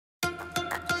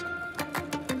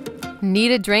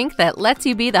Need a drink that lets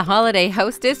you be the holiday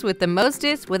hostess with the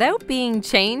mostest without being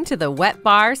chained to the wet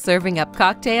bar serving up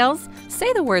cocktails?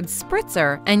 Say the word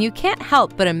Spritzer and you can't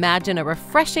help but imagine a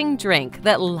refreshing drink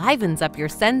that livens up your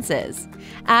senses.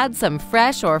 Add some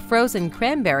fresh or frozen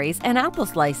cranberries and apple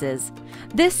slices.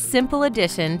 This simple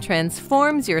addition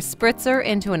transforms your Spritzer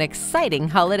into an exciting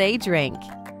holiday drink.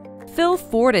 Fill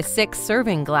 4 to 6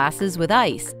 serving glasses with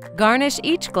ice. Garnish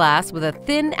each glass with a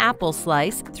thin apple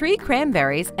slice, 3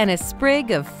 cranberries, and a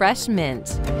sprig of fresh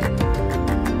mint.